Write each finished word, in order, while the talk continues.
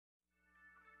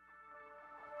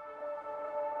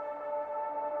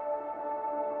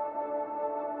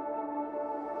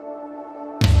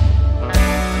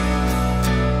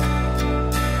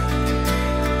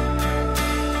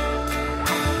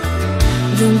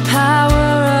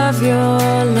power of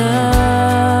your love.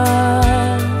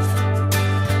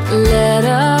 Let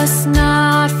us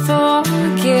not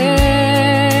forget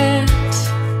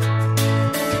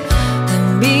the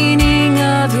meaning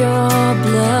of your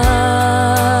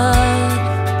blood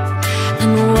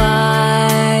and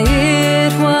why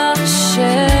it was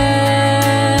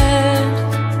shed.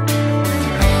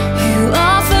 You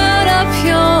offered up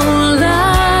your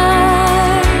life,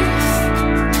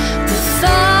 the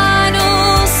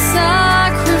final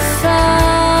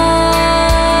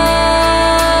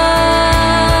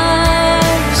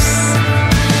sacrifice.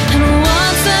 And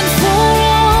once and for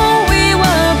all we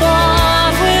were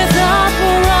bought with a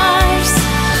price.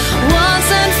 Once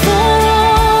and for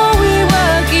all we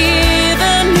were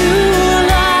given new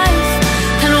life.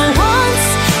 And once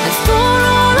and for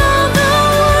all of the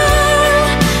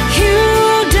world, you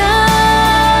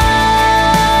died.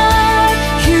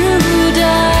 You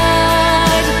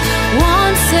died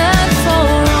once and for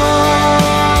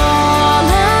all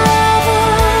of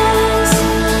us.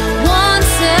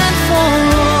 Once and for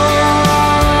all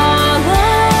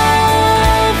of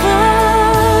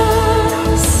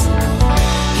us.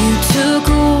 You took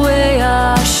away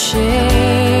our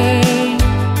shame.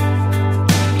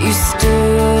 You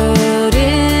stood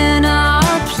in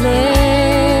our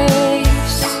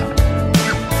place.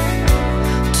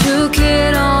 Took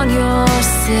it on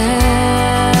yourself.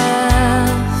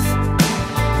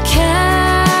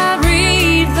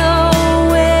 Carried the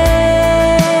weight.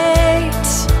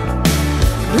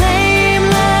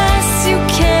 Blameless you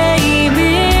came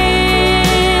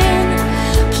in,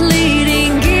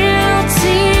 pleading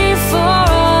guilty for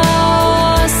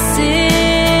our sin.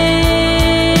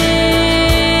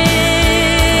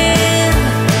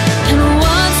 And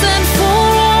once and for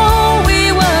all we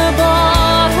were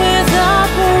bought with a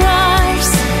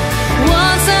price.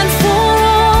 Once and for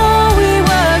all we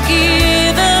were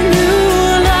given new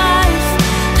life.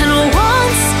 And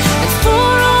once and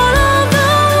for all of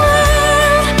the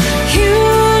world, you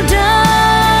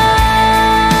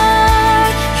died.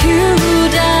 You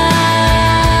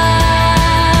died.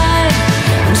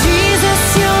 Jesus,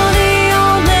 you're the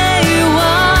only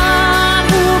one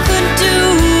who could do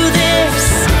this.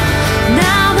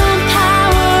 Now the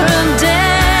power of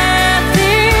death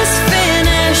is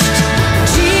finished.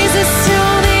 Jesus,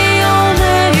 you're the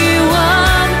only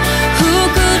one who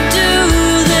could do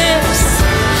this.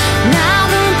 Now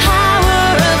the power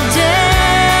of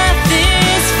death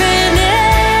is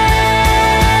finished.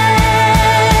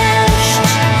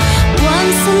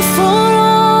 Once and for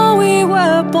all we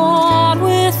were bought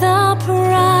with a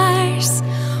price.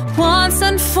 Once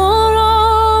and for